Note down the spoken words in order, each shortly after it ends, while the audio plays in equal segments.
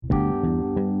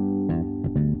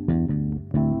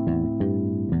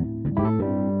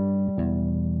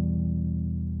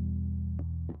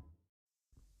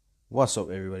What's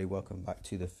up, everybody? Welcome back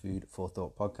to the Food for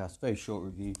Thought podcast. Very short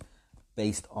review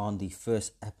based on the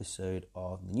first episode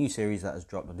of the new series that has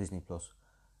dropped on Disney Plus,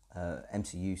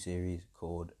 MCU series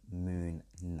called Moon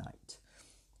Knight.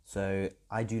 So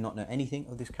I do not know anything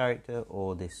of this character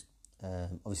or this.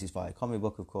 Obviously, it's via a comic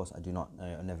book, of course. I do not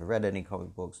know. I've never read any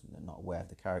comic books. I'm not aware of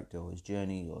the character or his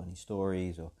journey or any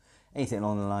stories or anything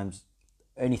along the lines.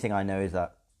 Only thing I know is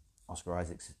that Oscar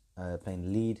Isaac's playing the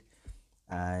lead,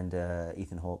 and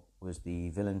Ethan Hawke was the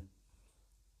villain,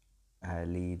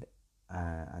 lead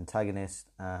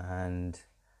antagonist, and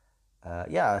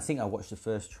I think I watched the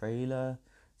first trailer.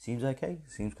 Seems okay,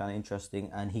 seems kind of interesting,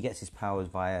 and he gets his powers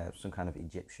via some kind of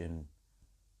Egyptian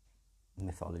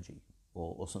mythology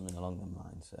or something along them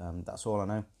lines. That's all I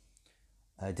know.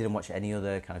 I didn't watch any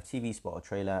other kind of TV spot or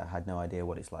trailer. I had no idea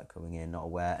what it's like coming in, not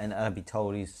aware, and I'd be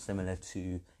told he's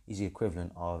the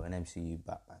equivalent of an MCU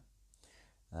Batman.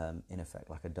 In effect,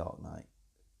 like a Dark Knight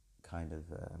kind of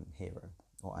hero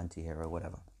or anti-hero,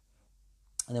 whatever.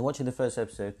 And then watching the first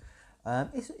episode,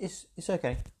 it's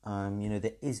okay.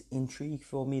 There is intrigue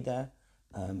for me there.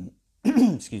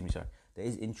 Excuse me, sorry. There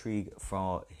is intrigue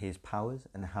for his powers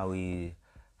and how he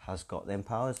has got them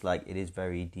powers. Like, it is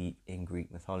very deep in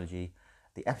Greek mythology.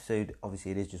 The episode,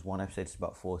 obviously, it is just one episode. It's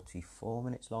about 44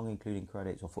 minutes long, including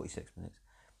credits, or 46 minutes.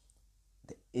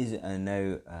 There isn't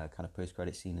no kind of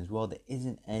post-credit scene as well. There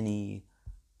isn't any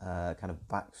kind of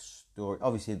backstory.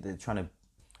 Obviously, they're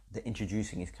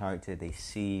introducing his character. We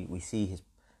see his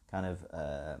kind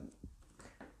of,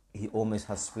 he almost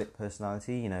has split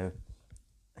personality.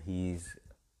 He's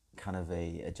kind of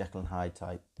a Jekyll and Hyde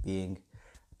type being,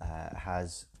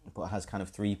 has kind of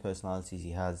three personalities.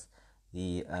 He has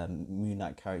the Moon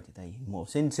Knight character that he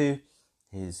morphs into,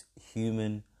 his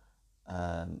human,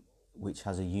 which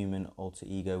has a human alter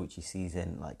ego, which he sees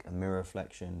in like a mirror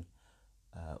reflection,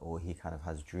 or he kind of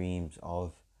has dreams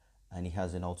of, and he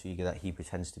has an alter ego that he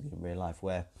pretends to be in real life,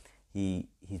 where he's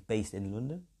based in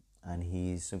London, and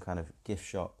he's some kind of gift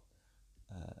shop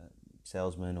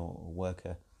salesman or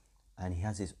worker, and he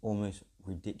has this almost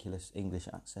ridiculous English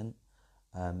accent,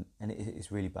 and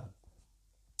it's really bad,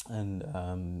 and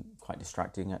quite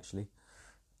distracting actually,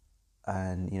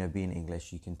 and being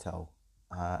English, you can tell,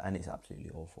 and it's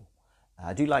absolutely awful.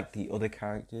 I do like the other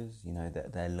characters,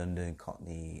 their London,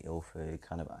 Cockney, Ilford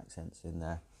kind of accents in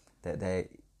there. They're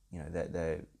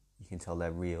you can tell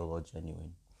they're real or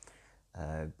genuine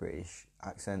British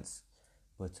accents.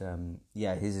 But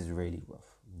his is really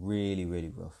rough, really,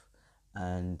 really rough,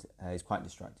 and it's quite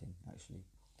distracting actually.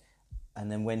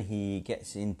 And then when he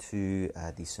gets into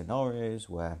these scenarios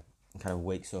where he kind of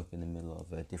wakes up in the middle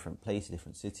of a different place, a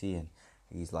different city, and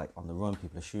he's like on the run,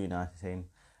 people are shooting at him.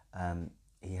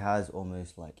 He has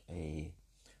almost like I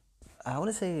want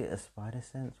to say a spider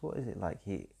sense. What is it like?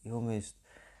 He almost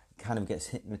kind of gets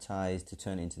hypnotized to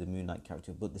turn into the Moon Knight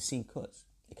character, but the scene cuts.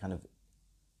 It kind of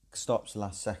stops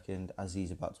last second as he's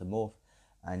about to morph,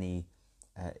 and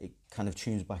it kind of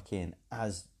tunes back in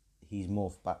as he's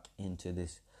morphed back into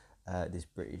this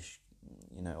British,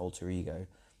 alter ego.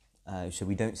 So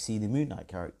we don't see the Moon Knight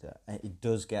character. It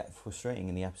does get frustrating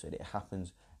in the episode. It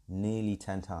happens nearly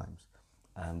 10 times.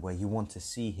 Where you want to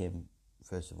see him,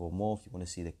 first of all, morph. You want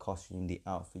to see the costume, the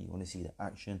outfit. You want to see the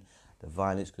action, the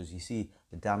violence, because you see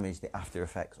the damage, the after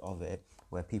effects of it,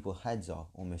 where people's heads are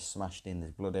almost smashed in.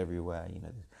 There's blood everywhere.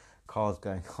 There's cars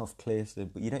going off cliffs,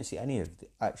 but you don't see any of it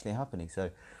actually happening.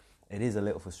 So it is a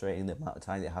little frustrating the amount of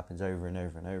times it happens over and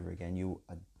over and over again. You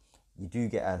do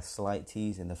get a slight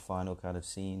tease in the final kind of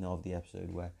scene of the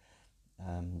episode where,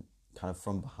 kind of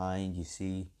from behind, you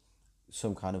see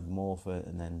some kind of morpher,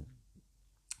 and then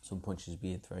some punches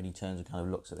being thrown. He turns and kind of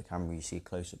looks at the camera. You see a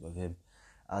close-up of him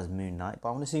as Moon Knight. But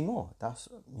I want to see more. That's,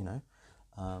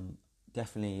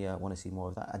 definitely want to see more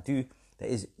of that. There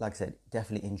is, like I said,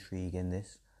 definitely intrigue in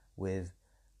this with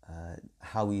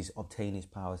how he's obtained his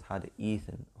powers. How did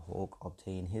Ethan Hawke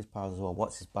obtain his powers as well?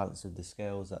 What's his balance of the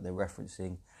scales that they're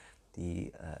referencing?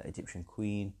 The Egyptian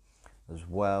queen as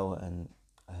well. And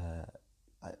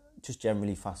I just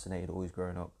generally fascinated, always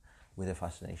growing up with a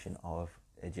fascination of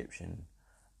Egyptian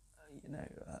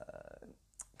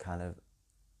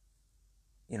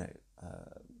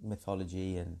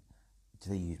mythology, and do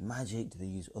they use magic, do they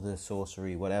use other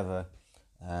sorcery, whatever,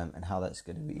 and how that's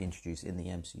going to be introduced in the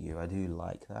MCU. I do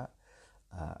like that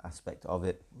aspect of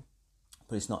it,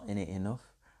 but it's not in it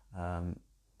enough. A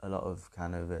lot of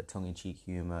kind of tongue-in-cheek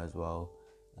humour as well,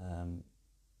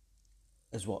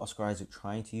 as what Oscar Isaac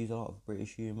trying to use a lot of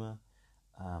British humour,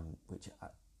 which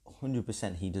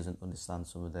 100% he doesn't understand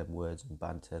some of them words and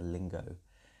banter lingo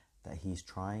that he's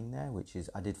trying there, which is,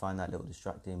 I did find that a little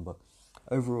distracting, but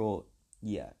overall,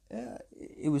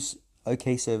 it was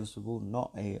okay, serviceable,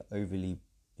 not a overly,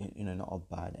 not a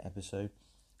bad episode,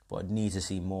 but I need to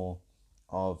see more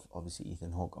of obviously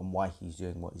Ethan Hawke and why he's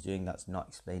doing what he's doing. That's not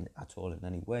explained at all in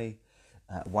any way.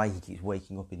 Why he keeps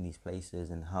waking up in these places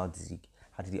and how did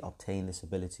he obtain this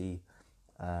ability,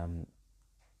 and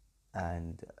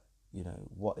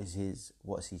what is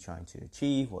he trying to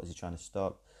achieve? What is he trying to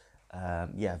stop?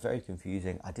 Very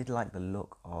confusing. I did like the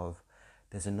look of.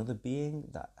 There's another being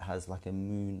that has like a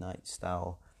Moon Knight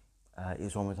style. It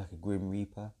was almost like a Grim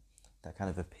Reaper that kind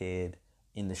of appeared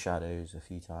in the shadows a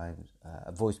few times,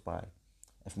 voiced by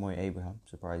F. Murray Abraham,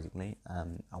 surprisingly.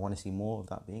 I want to see more of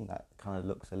that being. That kind of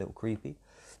looks a little creepy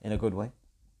in a good way.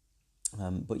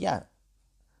 But yeah,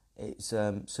 it's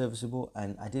serviceable,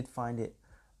 and I did find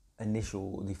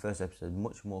the first episode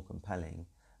much more compelling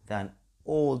than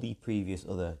all the previous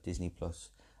other Disney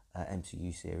Plus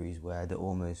MCU series, where they're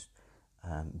almost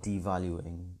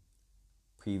devaluing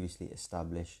previously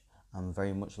established and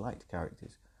very much liked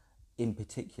characters. In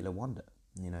particular, Wanda,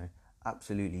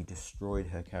 absolutely destroyed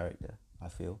her character, I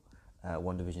feel.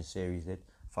 WandaVision series did.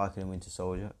 Falcon and Winter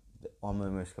Soldier, I'm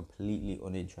almost completely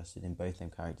uninterested in both them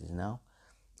characters now.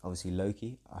 Obviously,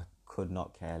 Loki, I could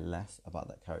not care less about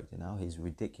that character now. His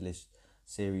ridiculous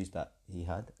series that he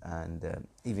had, and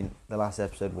even the last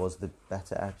episode was the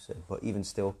better episode, but even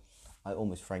still, I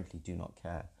almost frankly do not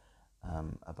care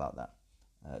about that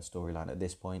storyline at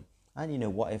this point.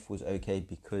 And What If was okay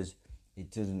because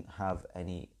it doesn't have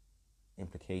any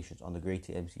implications on the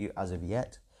greater MCU as of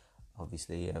yet.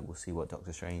 Obviously, we'll see what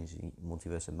Doctor Strange, the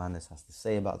Multiverse of Madness, has to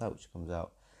say about that, which comes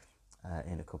out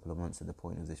in a couple of months at the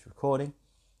point of this recording.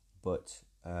 But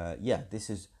this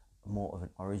is more of an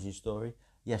origin story.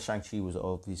 Yeah, Shang-Chi was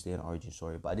obviously an origin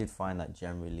story, but I did find that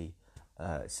generally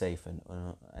safe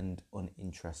and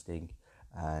uninteresting,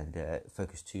 and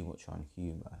focused too much on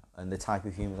humour and the type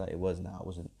of humour that it was. Now I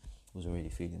wasn't really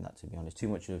feeling that, to be honest. Too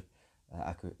much of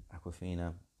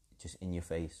Awkwafina just in your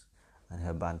face, and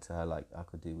her banter, like I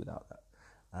could do without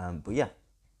that. But yeah,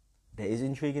 there is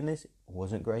intrigue in this. It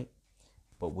wasn't great,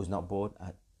 but was not bored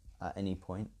at any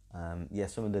point.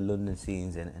 Some of the London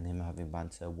scenes and him having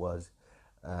banter was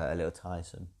a little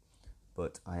tiresome,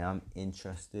 but I am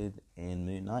interested in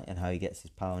Moon Knight and how he gets his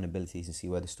power and abilities and see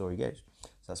where the story goes.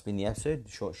 So that's been the episode,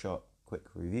 short, quick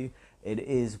review. It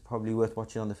is probably worth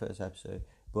watching on the first episode,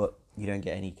 but you don't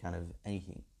get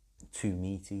anything too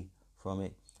meaty from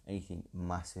it, anything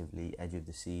massively edge of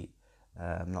the seat,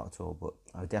 not at all. But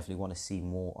I definitely want to see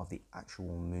more of the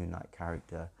actual Moon Knight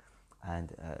character and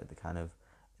the kind of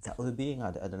that other being.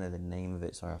 I don't know the name of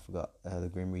it. Sorry, I forgot. The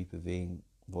Grim Reaper being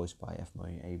voiced by F.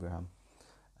 Murray Abraham.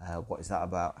 What is that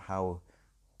about? How?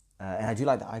 And I do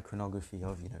like the iconography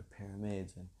of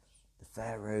pyramids and the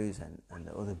pharaohs and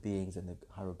the other beings and the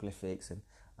hieroglyphics, and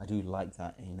I do like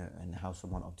that. And how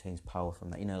someone obtains power from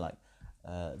that.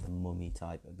 The mummy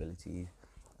type abilities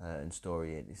and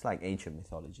story. It's like ancient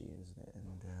mythology, isn't it?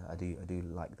 And I do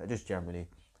like that. Just generally,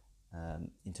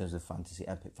 in terms of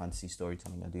epic fantasy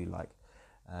storytelling, I do like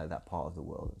that part of the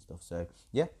world and stuff. So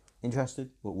yeah, interested,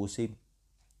 but we'll see.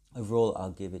 Overall,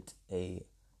 I'll give it a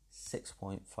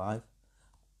 6.5.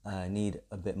 I need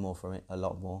a bit more from it, a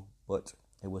lot more, but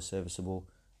it was serviceable.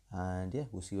 And yeah,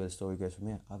 we'll see where the story goes from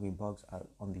here. I've been Boggs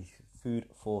on the Food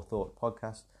for Thought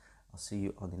podcast. I'll see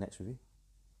you on the next review.